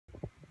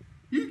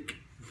Eek.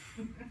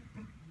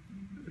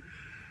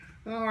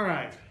 All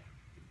right.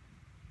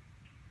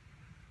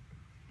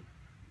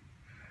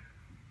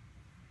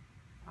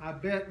 I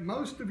bet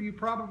most of you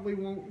probably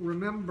won't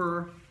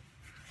remember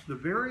the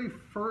very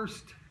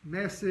first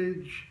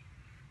message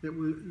that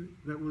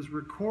was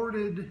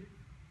recorded,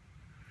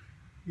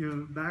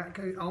 back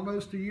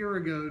almost a year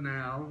ago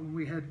now, when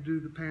we had to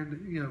do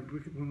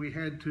when we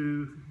had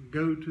to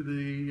go to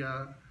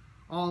the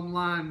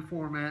online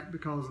format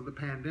because of the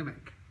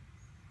pandemic.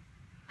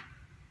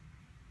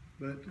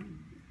 But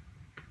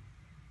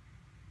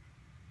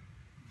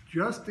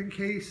just in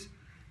case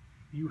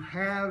you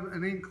have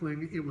an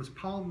inkling, it was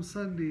Palm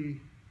Sunday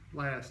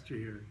last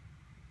year,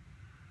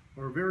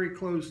 or very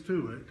close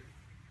to it.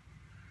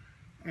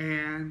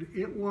 And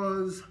it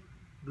was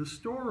the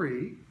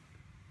story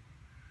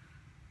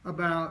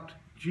about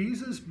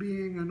Jesus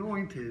being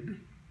anointed.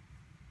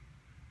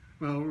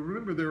 Well,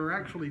 remember, there are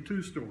actually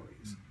two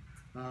stories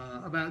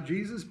about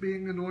Jesus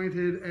being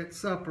anointed at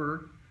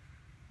supper,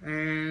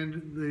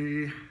 and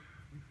the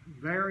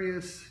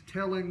various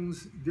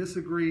tellings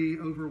disagree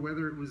over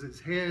whether it was his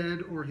head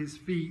or his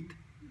feet,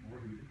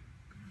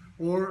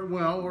 or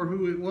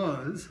who it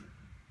was,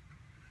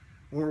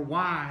 or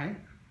why.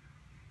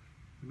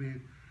 I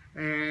mean,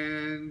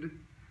 and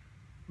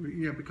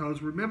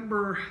because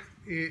remember,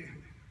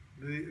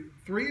 the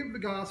three of the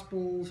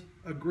Gospels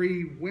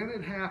agree when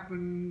it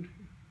happened,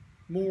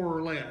 more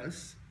or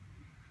less,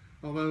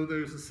 although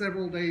there's a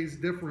several days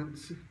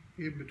difference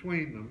in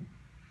between them,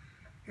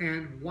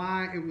 and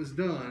why it was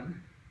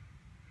done.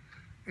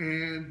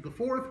 And the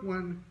fourth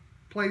one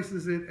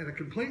places it at a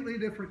completely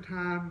different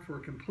time for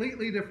a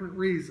completely different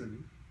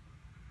reason.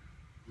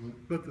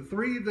 But the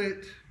three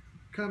that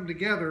come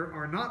together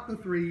are not the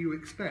three you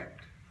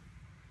expect.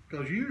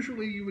 Because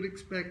usually you would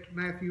expect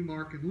Matthew,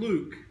 Mark, and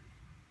Luke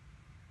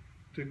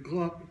to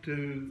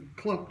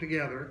clump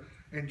together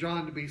and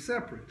John to be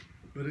separate.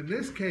 But in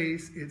this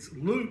case, it's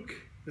Luke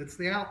that's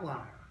the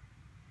outlier.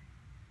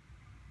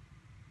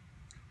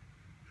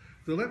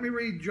 So let me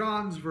read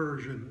John's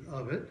version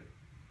of it,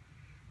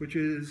 which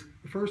is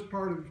the first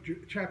part of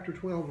chapter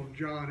 12 of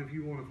John, if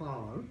you want to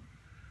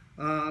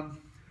follow.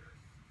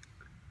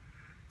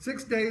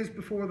 6 days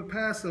before the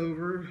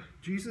Passover,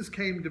 Jesus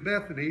came to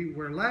Bethany,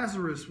 where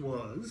Lazarus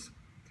was,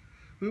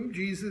 whom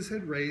Jesus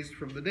had raised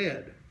from the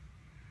dead.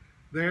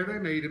 There they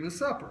made him a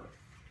supper.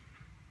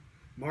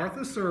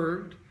 Martha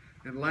served,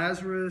 and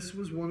Lazarus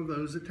was one of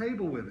those at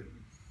table with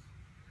him.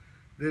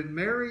 Then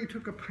Mary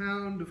took a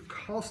pound of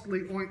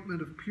costly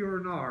ointment of pure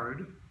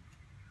nard,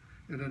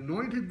 and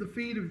anointed the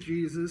feet of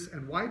Jesus,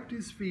 and wiped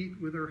his feet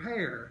with her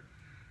hair,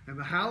 and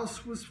the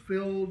house was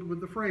filled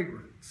with the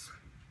fragrance.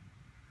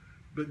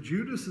 But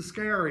Judas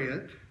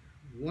Iscariot,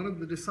 one of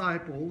the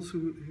disciples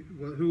who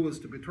was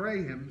to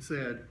betray him,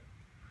 said,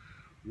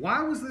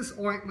 "Why was this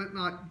ointment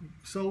not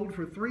sold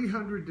for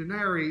 300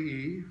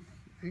 denarii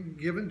and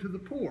given to the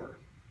poor?"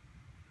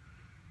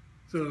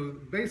 So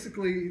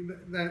basically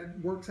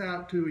that works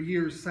out to a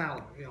year's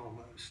salary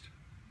almost.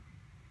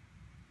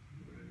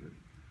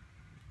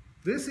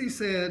 This he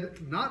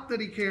said, not that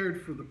he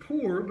cared for the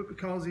poor, but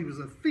because he was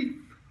a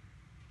thief.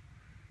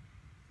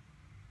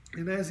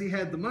 And as he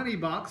had the money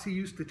box, he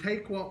used to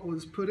take what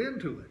was put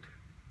into it.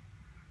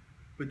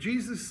 But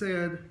Jesus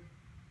said,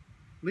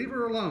 "Leave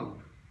her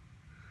alone.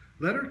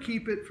 Let her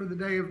keep it for the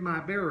day of my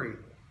burial.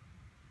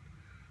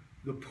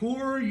 The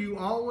poor you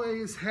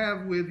always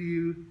have with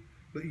you,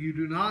 but you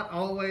do not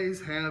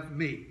always have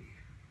me."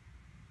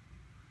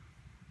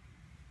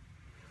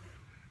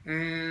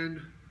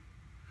 And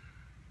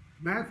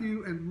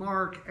Matthew and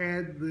Mark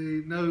add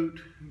the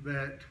note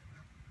that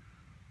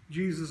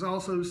Jesus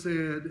also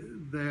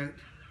said that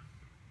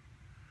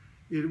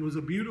it was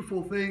a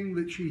beautiful thing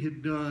that she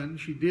had done.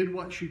 She did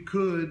what she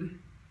could.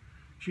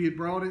 She had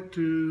brought it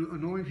to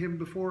anoint him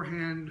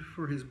beforehand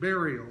for his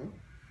burial,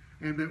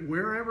 and that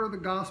wherever the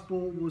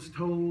gospel was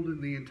told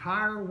in the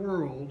entire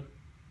world,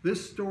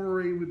 this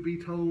story would be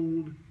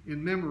told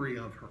in memory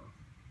of her.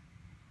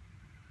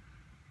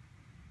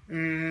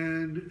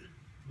 And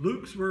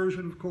Luke's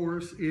version, of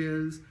course,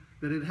 is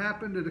that it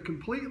happened at a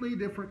completely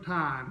different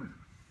time,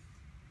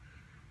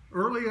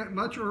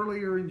 much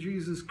earlier in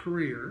Jesus'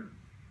 career,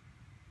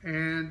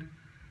 and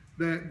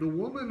that the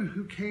woman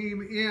who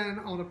came in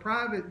on a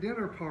private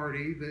dinner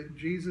party that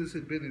Jesus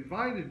had been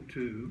invited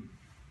to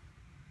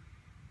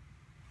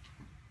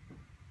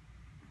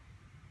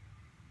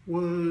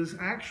was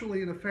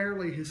actually in a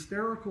fairly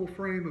hysterical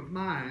frame of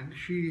mind.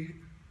 She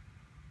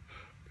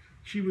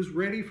was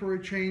ready for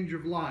a change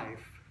of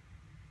life.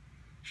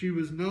 She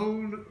was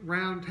known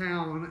round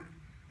town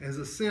as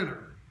a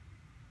sinner,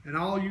 and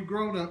all you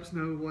grown-ups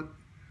know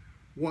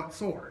what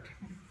sort.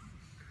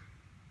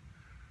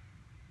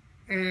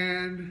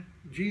 And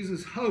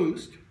Jesus'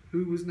 host,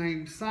 who was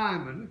named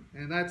Simon,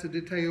 and that's a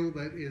detail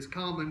that is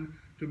common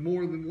to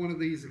more than one of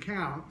these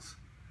accounts,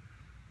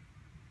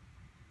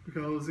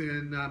 because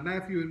in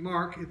Matthew and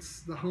Mark,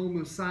 it's the home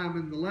of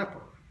Simon the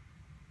leper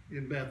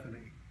in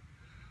Bethany.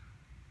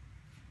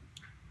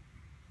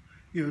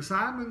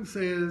 Simon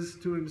says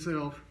to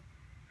himself,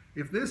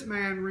 if this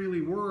man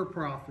really were a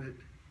prophet,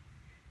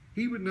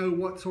 he would know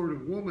what sort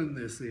of woman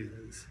this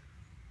is.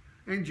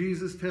 And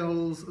Jesus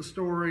tells a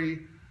story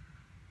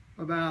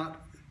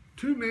about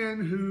two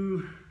men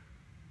who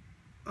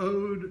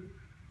owed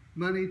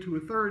money to a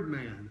third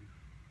man.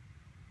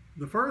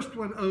 The first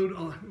one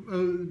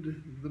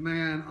owed the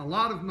man a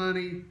lot of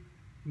money,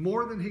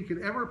 more than he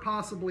could ever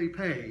possibly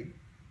pay.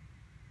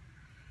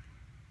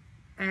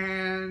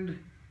 And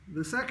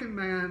the second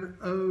man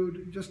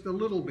owed just a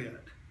little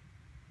bit.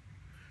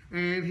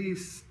 And he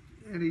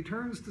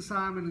turns to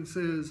Simon and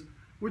says,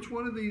 which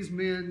one of these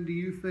men do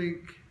you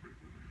think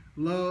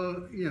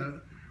loved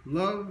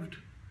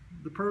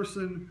the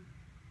person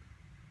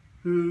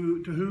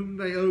to whom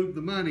they owed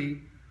the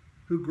money,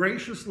 who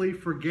graciously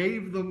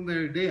forgave them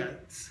their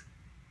debts?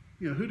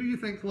 Who do you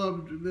think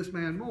loved this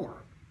man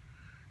more?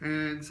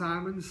 And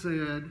Simon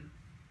said,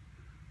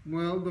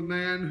 well, the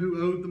man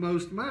who owed the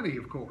most money,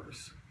 of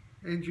course.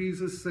 And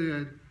Jesus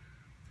said,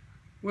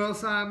 well,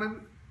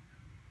 Simon,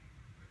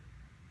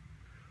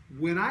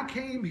 when I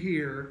came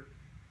here,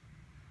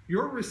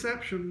 your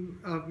reception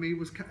of me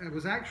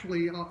was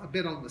actually a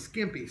bit on the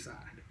skimpy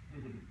side.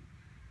 Mm-hmm.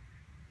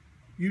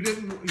 You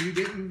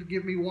didn't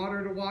give me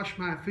water to wash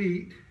my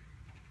feet.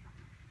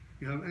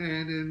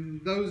 And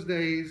in those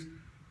days,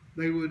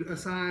 they would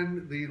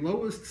assign the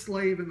lowest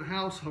slave in the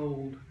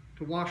household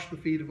to wash the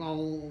feet of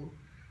all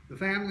the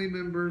family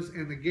members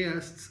and the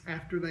guests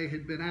after they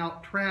had been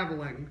out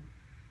traveling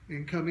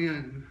and come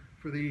in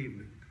for the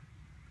evening.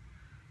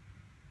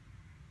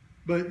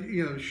 But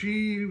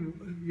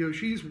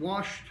she's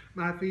washed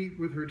my feet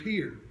with her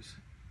tears.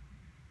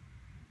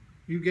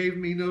 You gave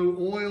me no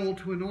oil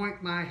to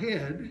anoint my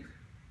head,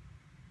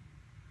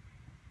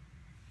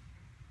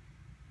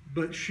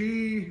 but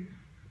she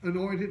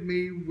anointed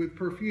me with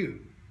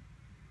perfume.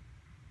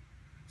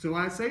 So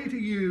I say to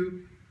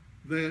you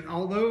that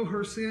although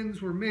her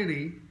sins were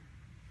many,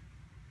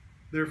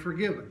 they're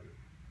forgiven.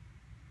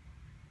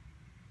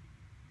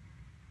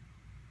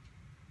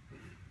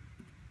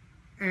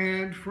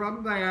 And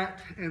from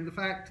that, and the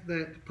fact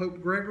that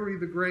Pope Gregory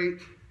the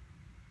Great,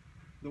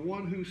 the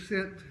one who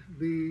sent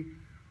the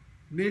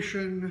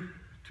mission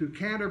to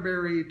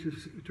Canterbury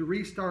to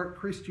restart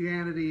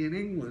Christianity in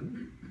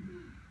England,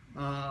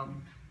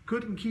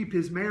 couldn't keep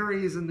his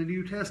Marys in the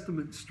New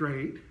Testament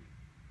straight.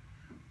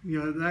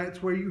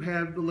 That's where you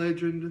have the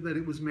legend that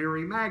it was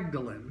Mary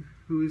Magdalene,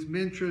 who is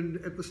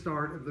mentioned at the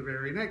start of the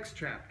very next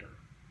chapter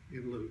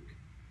in Luke.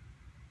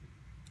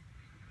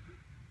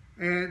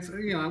 And so,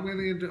 I went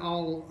into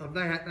all of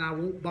that, and I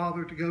won't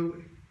bother to go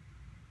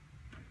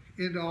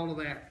into all of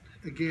that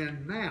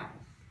again now.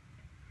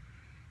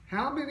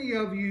 How many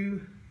of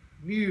you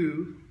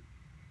knew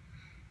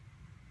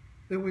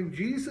that when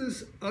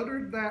Jesus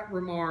uttered that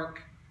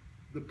remark,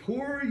 the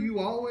poor you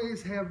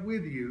always have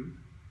with you,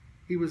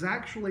 he was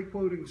actually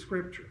quoting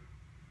Scripture?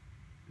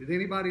 Did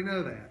anybody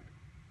know that?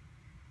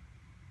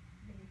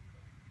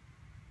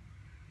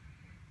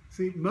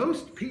 See,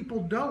 most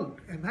people don't,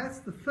 and that's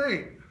the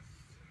thing.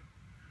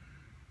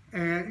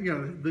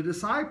 And, the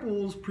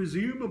disciples,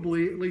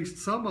 presumably, at least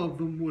some of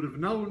them, would have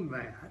known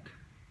that.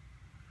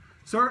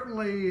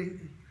 Certainly,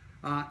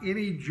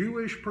 any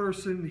Jewish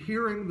person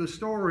hearing the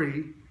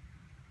story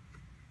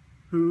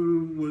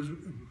who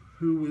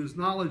was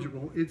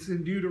knowledgeable, it's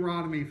in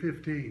Deuteronomy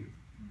 15.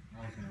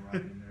 I was going to write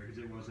it in there because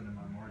it wasn't in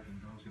my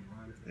margins. I was going to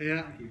write it there.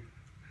 Yeah. Thank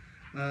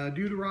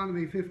you.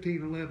 Deuteronomy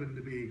 15:11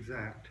 to be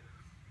exact.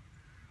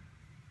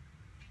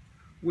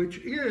 Which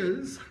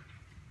is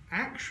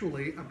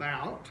actually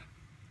about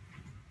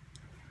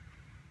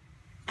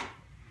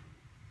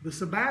the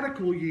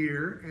sabbatical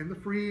year and the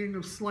freeing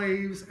of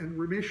slaves and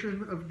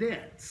remission of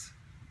debts,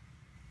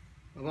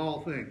 of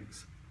all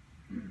things.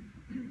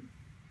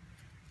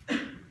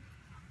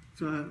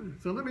 So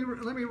let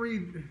me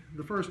read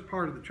the first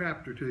part of the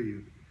chapter to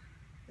you.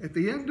 At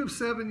the end of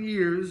 7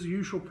 years,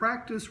 you shall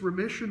practice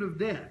remission of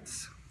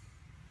debts.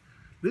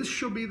 This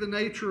shall be the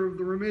nature of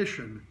the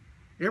remission.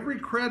 Every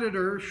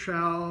creditor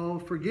shall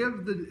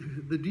forgive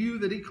the due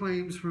that he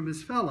claims from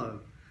his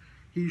fellow.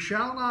 He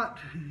shall not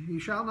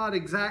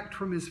exact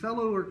from his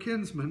fellow or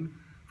kinsman,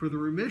 for the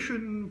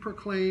remission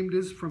proclaimed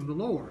is from the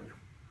Lord.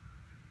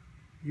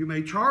 You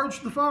may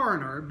charge the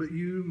foreigner, but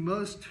you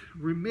must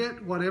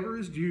remit whatever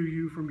is due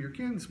you from your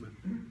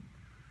kinsman.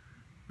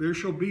 There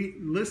shall be,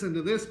 listen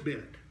to this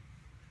bit,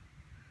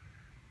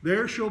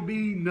 there shall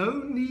be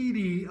no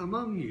needy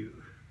among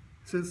you,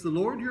 since the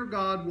Lord your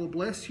God will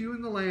bless you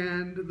in the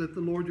land that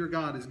the Lord your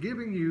God is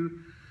giving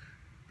you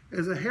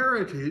as a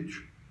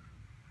heritage,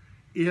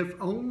 if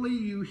only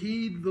you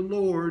heed the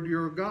Lord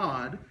your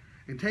God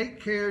and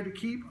take care to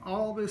keep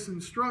all this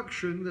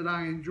instruction that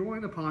I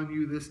enjoin upon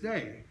you this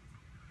day.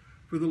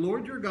 For the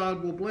Lord your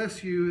God will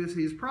bless you as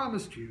he has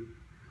promised you.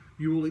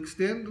 You will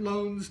extend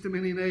loans to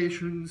many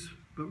nations,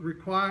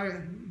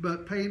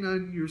 but pay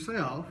none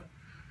yourself.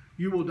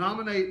 You will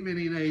dominate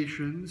many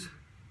nations,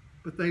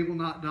 but they will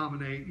not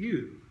dominate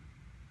you.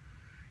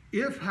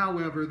 If,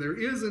 however, there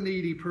is a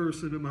needy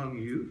person among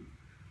you,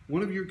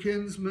 one of your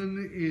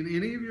kinsmen in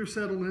any of your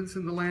settlements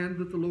in the land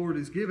that the Lord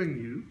is giving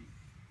you,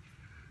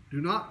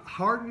 Do not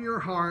harden your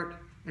heart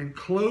and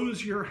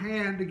close your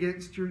hand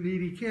against your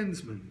needy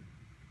kinsman.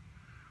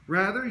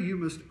 Rather, you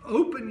must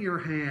open your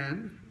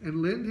hand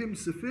and lend him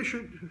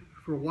sufficient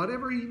for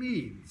whatever he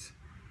needs.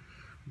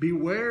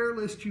 Beware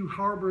lest you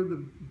harbor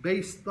the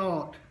base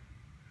thought,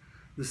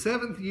 the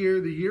 7th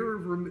year, the year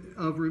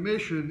of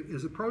remission,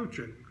 is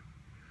approaching,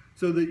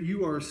 so that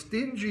you are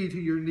stingy to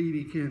your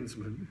needy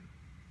kinsman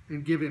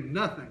and give him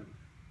nothing.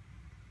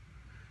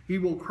 He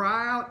will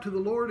cry out to the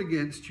Lord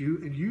against you,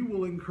 and you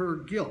will incur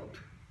guilt.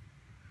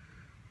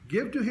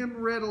 Give to him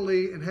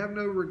readily and have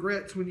no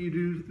regrets when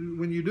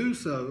you do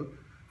so,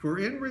 for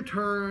in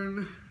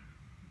return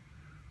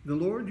the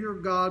Lord your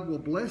God will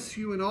bless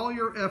you in all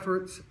your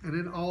efforts and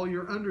in all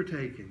your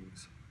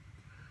undertakings.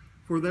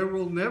 For there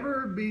will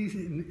never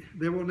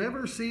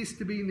cease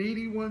to be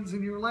needy ones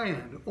in your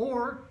land,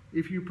 or,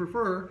 if you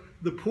prefer,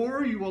 the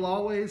poor you will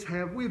always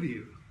have with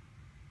you.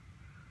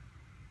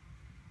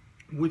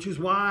 Which is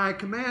why I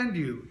command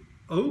you,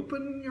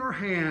 open your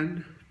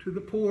hand to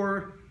the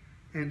poor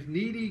and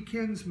needy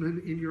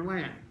kinsmen in your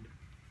land.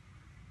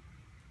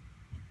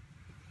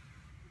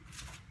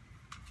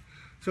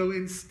 So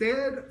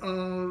instead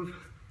of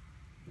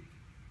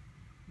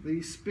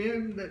the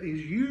spin that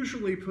is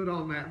usually put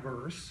on that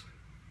verse,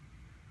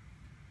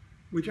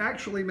 which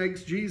actually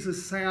makes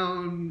Jesus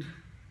sound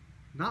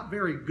not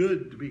very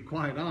good, to be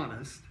quite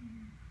honest,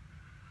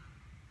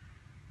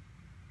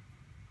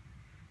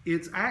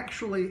 it's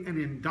actually an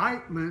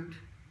indictment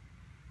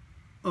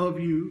of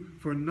you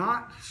for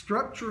not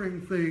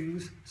structuring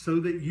things so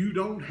that you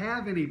don't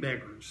have any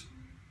beggars.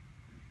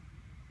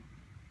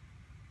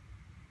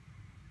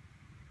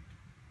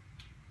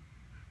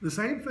 The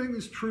same thing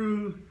is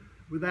true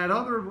with that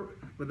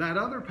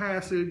other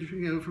passage,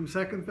 from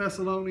 2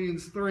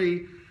 Thessalonians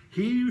 3,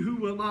 he who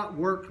will not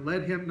work,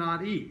 let him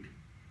not eat.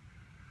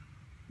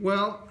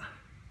 Well,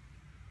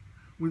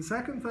 when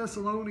 2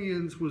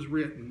 Thessalonians was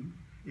written,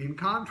 in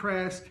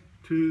contrast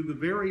to the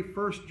very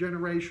first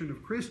generation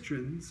of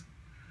Christians,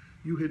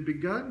 you had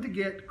begun to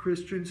get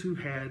Christians who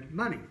had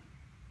money,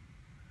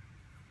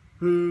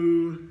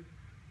 who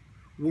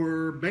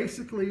were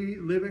basically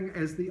living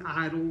as the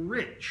idle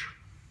rich,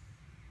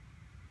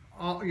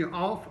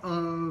 off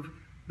of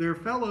their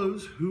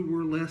fellows who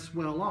were less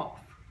well off.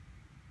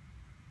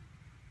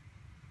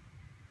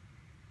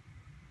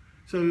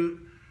 So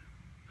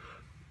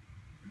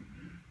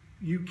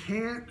you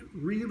can't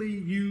really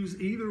use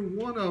either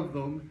one of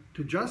them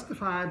to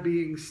justify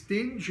being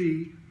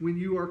stingy when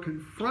you are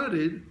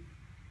confronted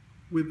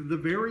with the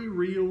very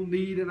real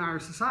need in our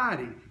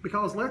society.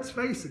 Because let's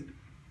face it,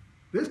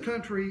 this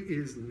country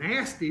is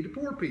nasty to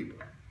poor people.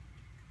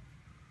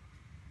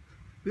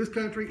 This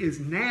country is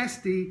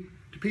nasty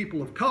to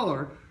people of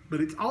color, but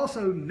it's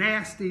also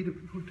nasty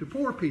to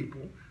poor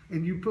people,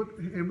 and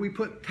we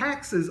put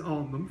taxes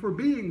on them for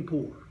being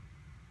poor.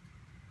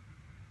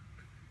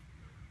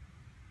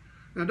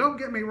 Now, don't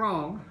get me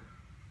wrong.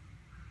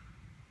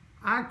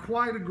 I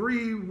quite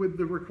agree with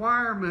the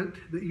requirement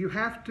that you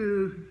have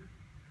to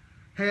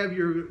have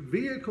your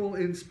vehicle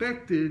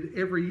inspected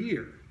every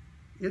year.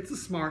 It's a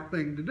smart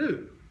thing to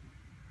do.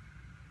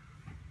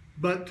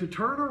 But to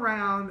turn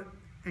around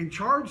and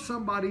charge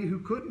somebody who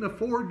couldn't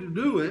afford to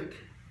do it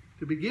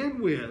to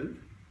begin with,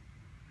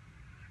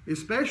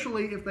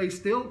 especially if they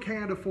still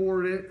can't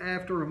afford it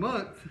after a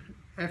month,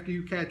 after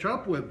you catch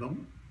up with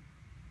them,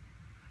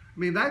 I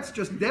mean, that's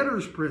just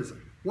debtor's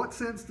prison. What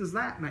sense does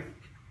that make?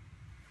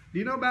 Do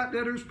you know about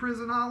debtor's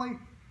prison, Ollie?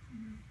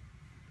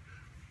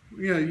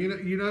 Yeah,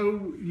 you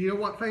know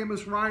what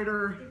famous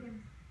writer?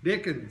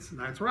 Dickens.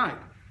 That's right.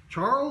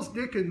 Charles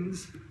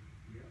Dickens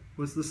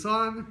was the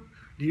son.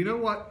 Do you know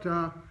what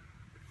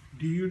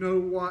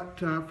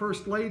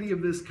First Lady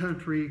of this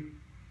country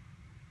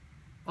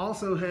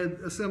also had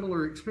a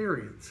similar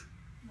experience?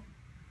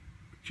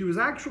 She was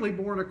actually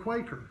born a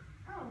Quaker.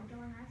 Oh,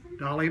 Dolly Madison?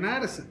 Dolly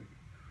Madison.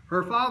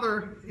 Her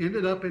father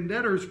ended up in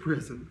debtor's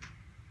prison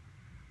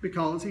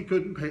because he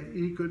couldn't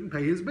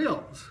pay his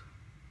bills.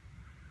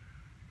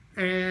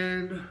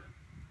 And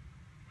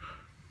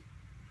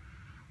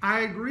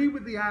I agree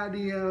with the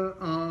idea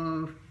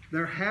of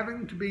there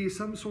having to be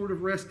some sort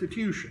of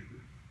restitution.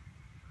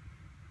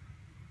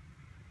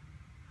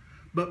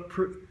 But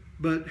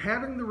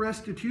having the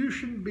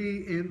restitution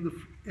be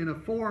in a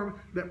form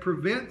that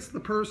prevents the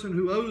person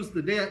who owes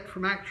the debt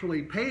from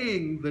actually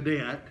paying the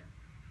debt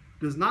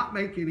does not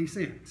make any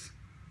sense.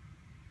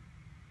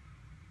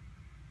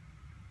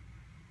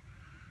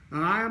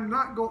 Now, I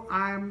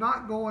am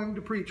not going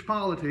to preach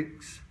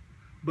politics,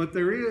 but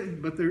there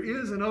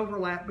is an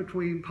overlap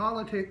between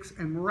politics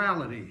and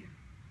morality.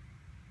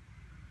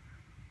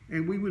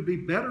 And we would be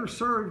better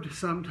served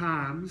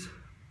sometimes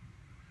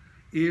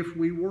if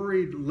we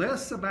worried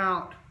less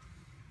about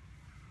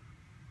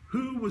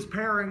who was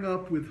pairing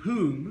up with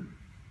whom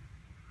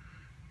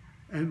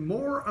and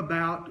more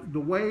about the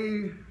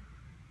way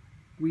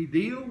we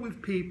deal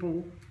with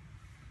people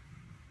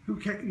who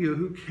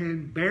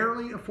can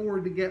barely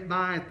afford to get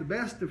by at the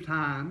best of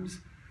times,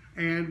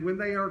 and when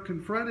they are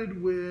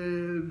confronted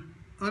with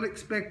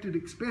unexpected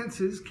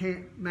expenses,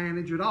 can't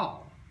manage it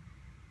all.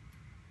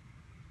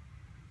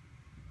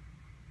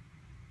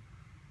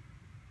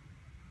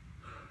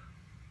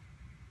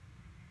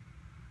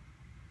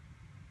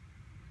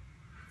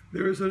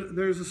 There's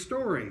a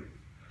story.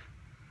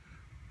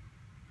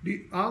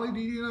 Ollie, do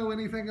you know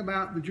anything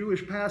about the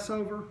Jewish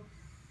Passover?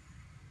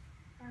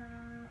 A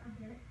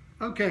bit.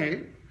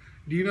 Okay.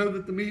 Do you know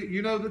that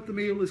the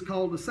meal is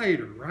called a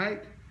Seder,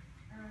 right?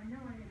 No,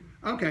 I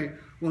didn't. Okay.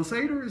 Well,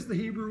 Seder is the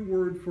Hebrew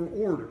word for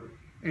order,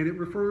 and it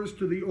refers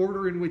to the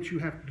order in which you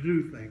have to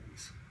do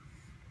things.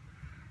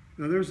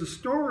 Now, there's a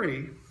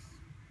story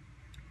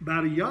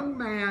about a young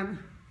man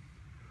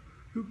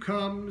who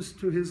comes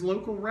to his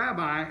local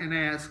rabbi and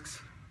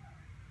asks,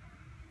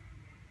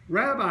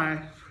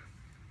 "Rabbi,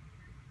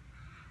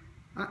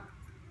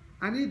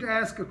 I need to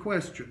ask a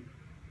question."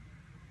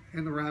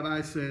 And the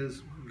rabbi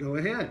says, "Go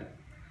ahead."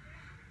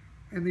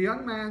 And the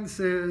young man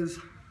says,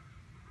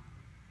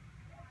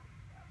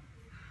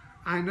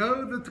 "I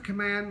know that the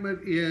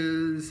commandment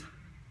is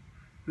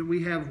that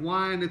we have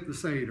wine at the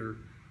Seder,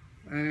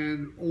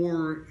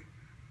 or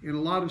in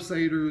a lot of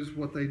Seders,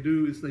 what they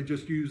do is they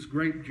just use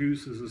grape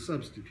juice as a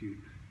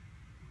substitute,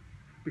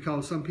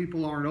 because some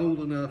people aren't old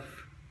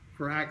enough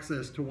for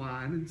access to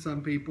wine, and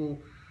some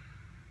people,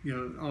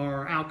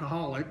 are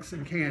alcoholics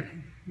and can't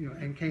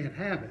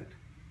have it."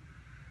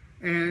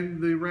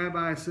 And the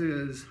rabbi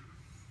says,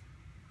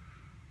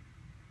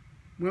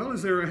 "Well,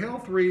 is there a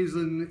health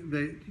reason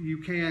that you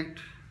can't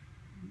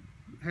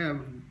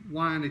have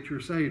wine at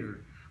your Seder?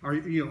 Are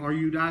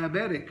you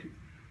diabetic?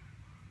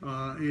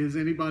 Is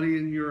anybody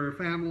in your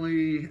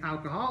family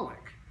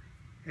alcoholic?"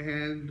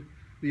 And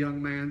the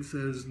young man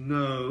says,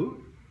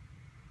 "No."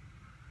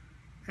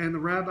 And the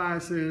rabbi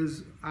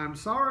says, "I'm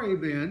sorry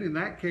then, in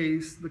that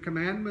case, the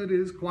commandment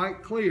is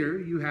quite clear,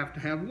 you have to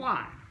have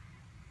wine."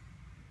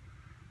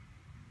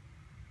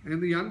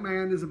 And the young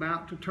man is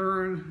about to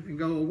turn and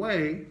go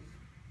away,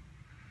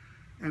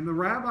 and the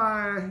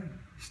rabbi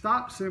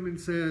stops him and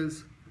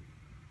says,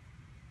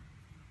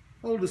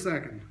 "Hold a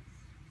second."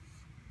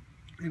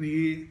 And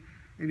he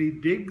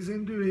digs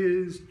into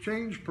his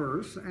change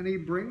purse and he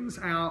brings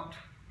out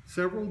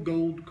several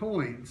gold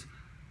coins,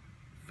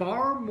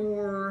 far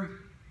more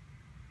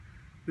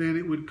than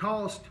it would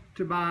cost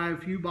to buy a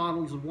few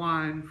bottles of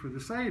wine for the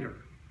Seder.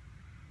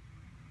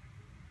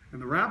 And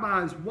the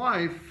rabbi's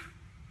wife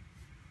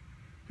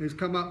has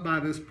come up by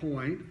this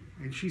point,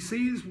 and she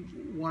sees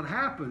what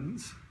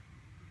happens,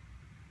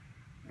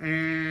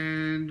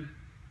 and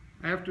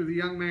after the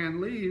young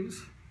man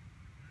leaves,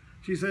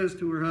 she says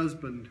to her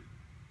husband,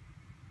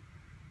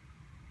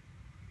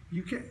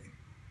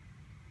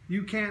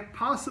 You can't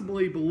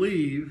possibly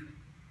believe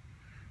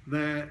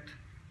that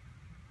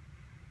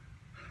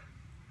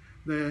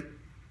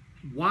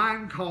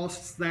wine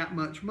costs that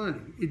much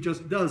money. It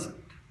just doesn't.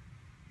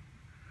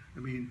 I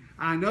mean,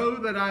 I know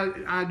that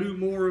I do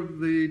more of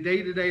the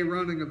day-to-day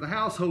running of the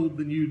household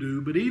than you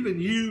do, but even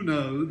you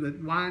know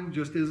that wine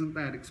just isn't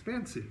that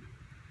expensive."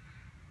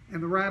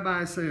 And the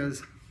rabbi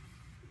says,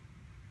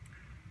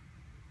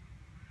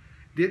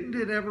 "Didn't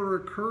it ever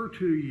occur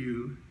to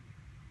you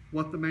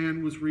what the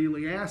man was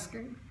really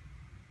asking?"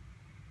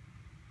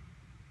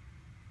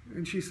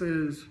 And she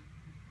says,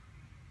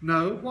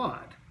 "No,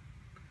 what?"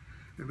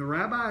 And the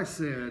rabbi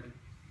said,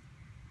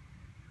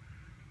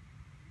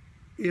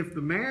 if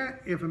a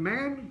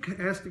man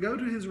has to go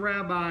to his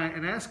rabbi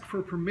and ask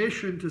for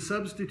permission to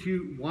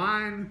substitute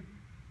wine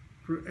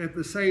at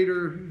the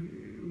Seder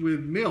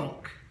with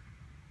milk,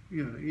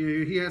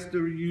 he has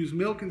to use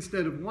milk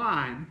instead of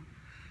wine,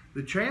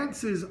 the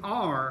chances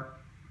are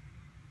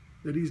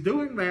that he's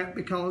doing that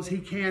because he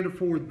can't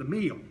afford the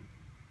meal.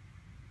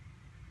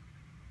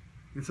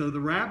 And so the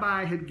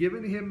rabbi had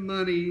given him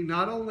money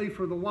not only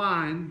for the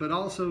wine, but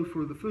also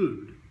for the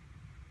food.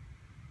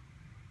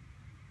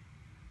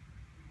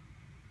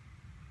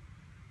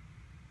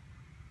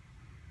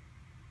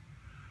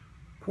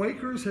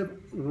 Quakers have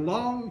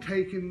long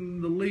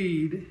taken the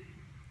lead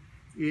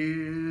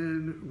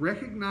in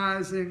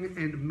recognizing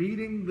and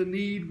meeting the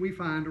need we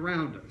find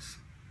around us.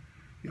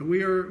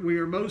 We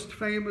are most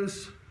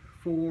famous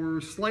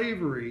for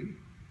slavery.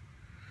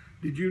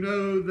 Did you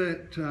know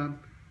that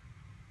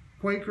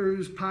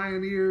Quakers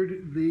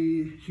pioneered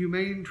the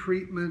humane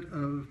treatment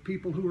of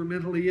people who were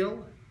mentally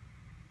ill?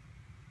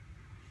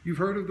 You've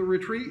heard of the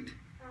retreat?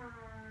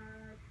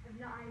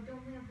 No, I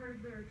don't think I've heard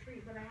of the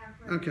retreat, but I have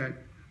heard. Okay.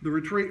 The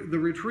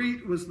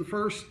retreat was the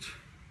first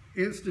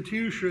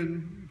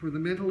institution for the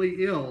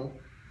mentally ill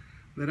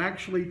that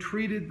actually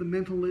treated the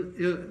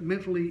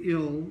mentally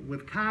ill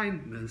with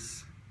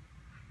kindness.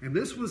 And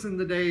this was in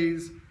the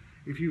days,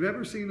 if you've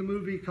ever seen a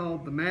movie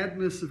called The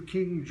Madness of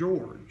King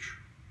George.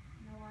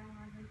 No, I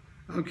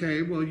haven't.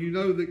 Okay, well, you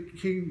know that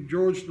King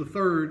George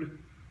III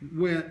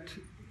went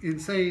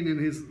insane in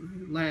his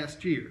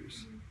last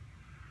years,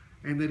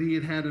 and that he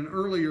had an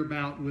earlier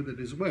bout with it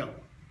as well.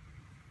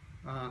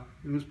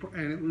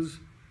 It was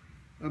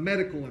a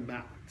medical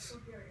imbalance.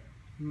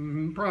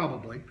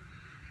 Probably.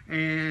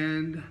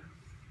 And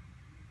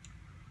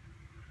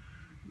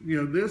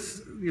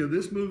this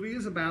movie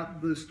is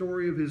about the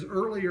story of his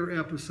earlier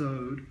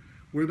episode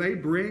where they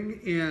bring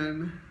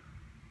in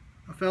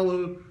a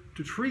fellow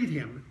to treat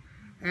him,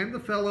 and the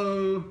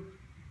fellow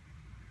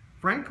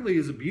frankly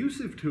is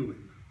abusive to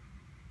him.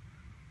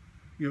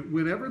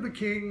 whenever the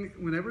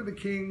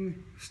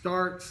king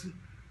starts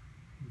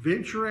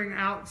venturing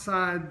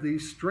outside the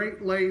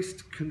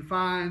straight-laced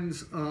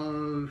confines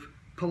of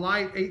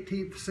polite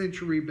 18th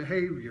century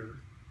behavior,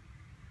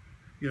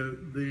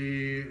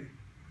 the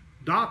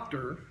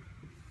doctor,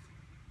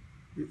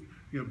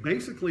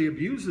 basically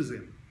abuses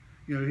him.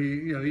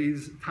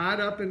 He's tied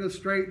up in a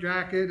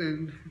straitjacket,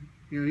 and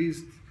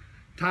he's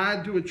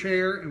tied to a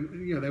chair,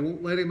 and they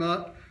won't let him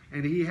up,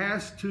 and he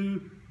has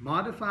to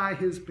modify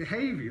his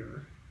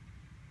behavior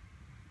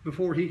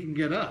before he can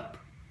get up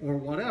or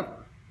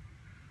whatever.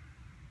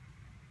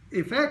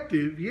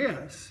 Effective,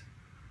 yes,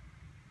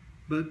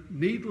 but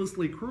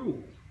needlessly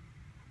cruel.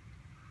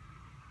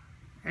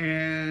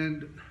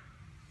 And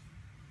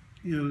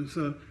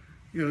so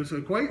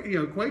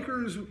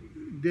Quakers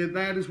did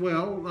that as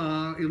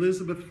well.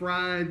 Elizabeth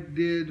Fry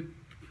did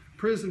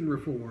prison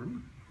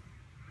reform.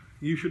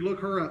 You should look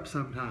her up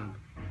sometime.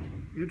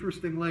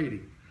 Interesting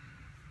lady.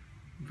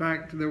 In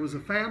fact, there was a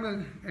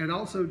famine, and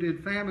also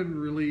did famine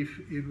relief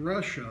in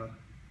Russia.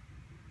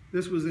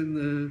 This was in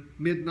the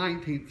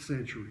mid-19th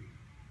century.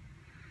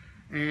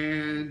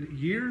 And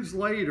years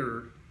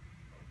later,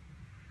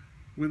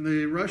 when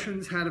the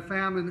Russians had a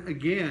famine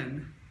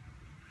again,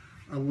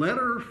 a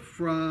letter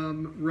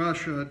from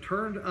Russia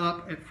turned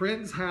up at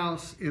friend's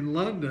house in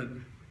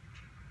London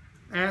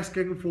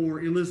asking for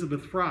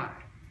Elizabeth Fry,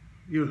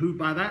 who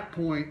by that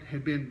point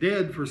had been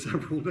dead for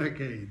several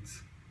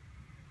decades.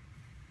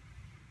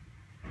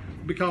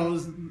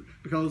 Because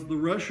the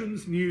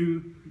Russians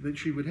knew that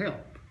she would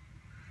help,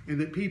 and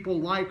that people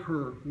like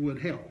her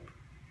would help.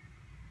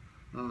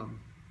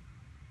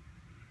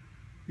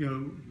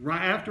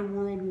 Right after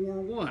World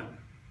War I,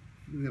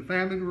 the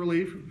famine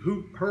relief,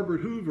 Herbert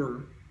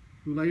Hoover,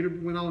 who later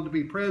went on to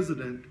be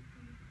president,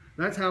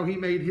 that's how he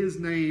made his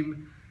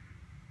name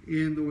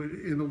in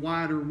the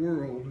wider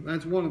world.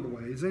 That's one of the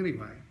ways,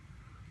 anyway.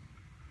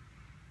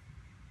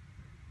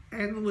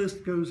 And the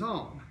list goes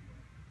on.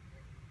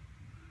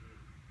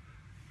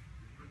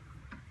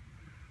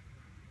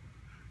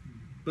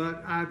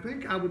 But I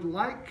think I would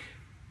like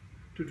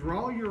to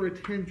draw your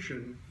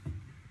attention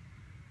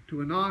to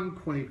a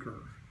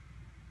non-Quaker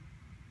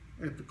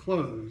at the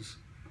close.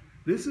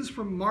 This is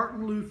from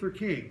Martin Luther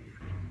King,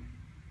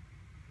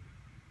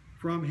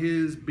 from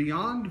his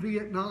Beyond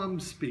Vietnam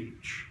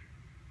speech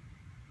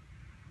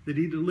that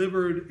he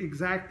delivered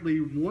exactly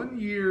 1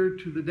 year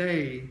to the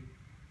day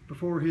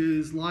before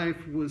his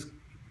life was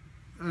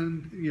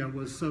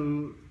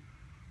so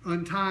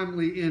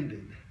untimely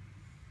ended.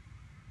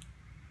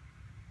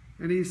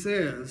 And he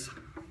says,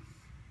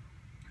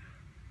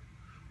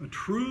 "A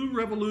true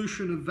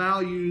revolution of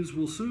values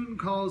will soon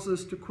cause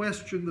us to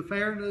question the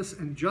fairness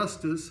and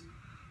justice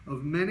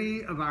of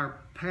many of our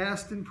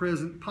past and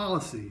present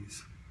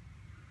policies.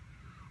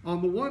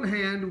 On the one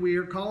hand, we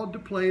are called to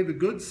play the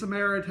Good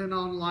Samaritan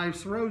on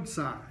life's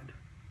roadside,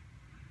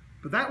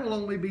 but that will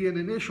only be an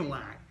initial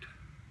act.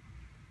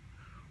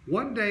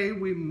 One day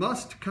we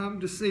must come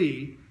to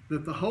see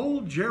that the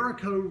whole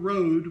Jericho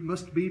road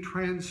must be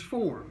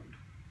transformed,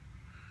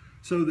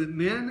 so that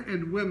men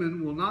and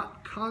women will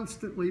not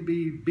constantly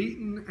be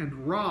beaten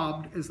and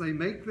robbed as they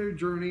make their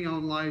journey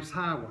on life's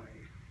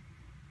highway.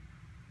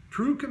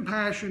 True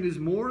compassion is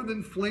more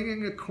than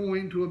flinging a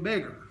coin to a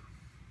beggar.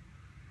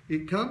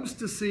 It comes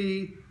to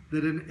see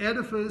that an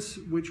edifice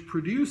which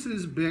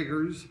produces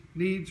beggars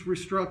needs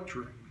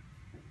restructuring.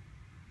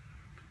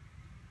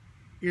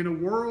 In a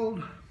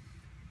world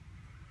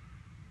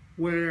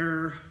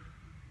where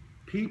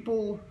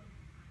people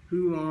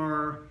who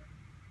are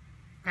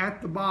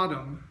at the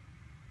bottom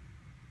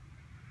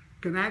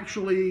can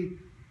actually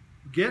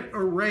get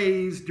a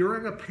raise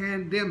during a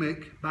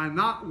pandemic by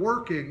not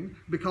working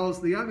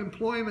because the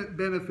unemployment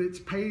benefits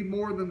pay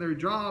more than their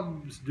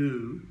jobs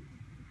do,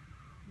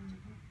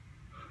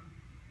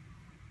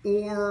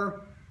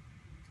 or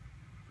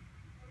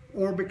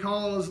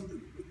because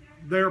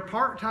their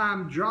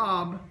part-time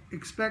job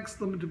expects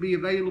them to be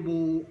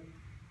available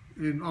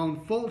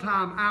on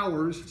full-time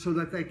hours so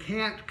that they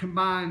can't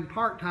combine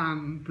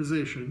part-time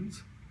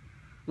positions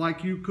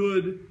like you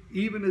could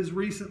even as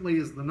recently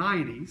as the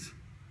 90s,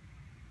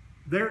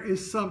 there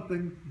is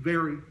something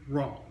very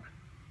wrong.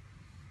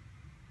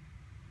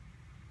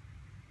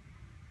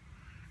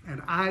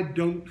 And I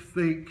don't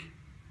think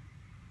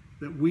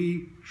that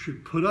we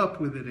should put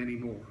up with it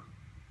anymore.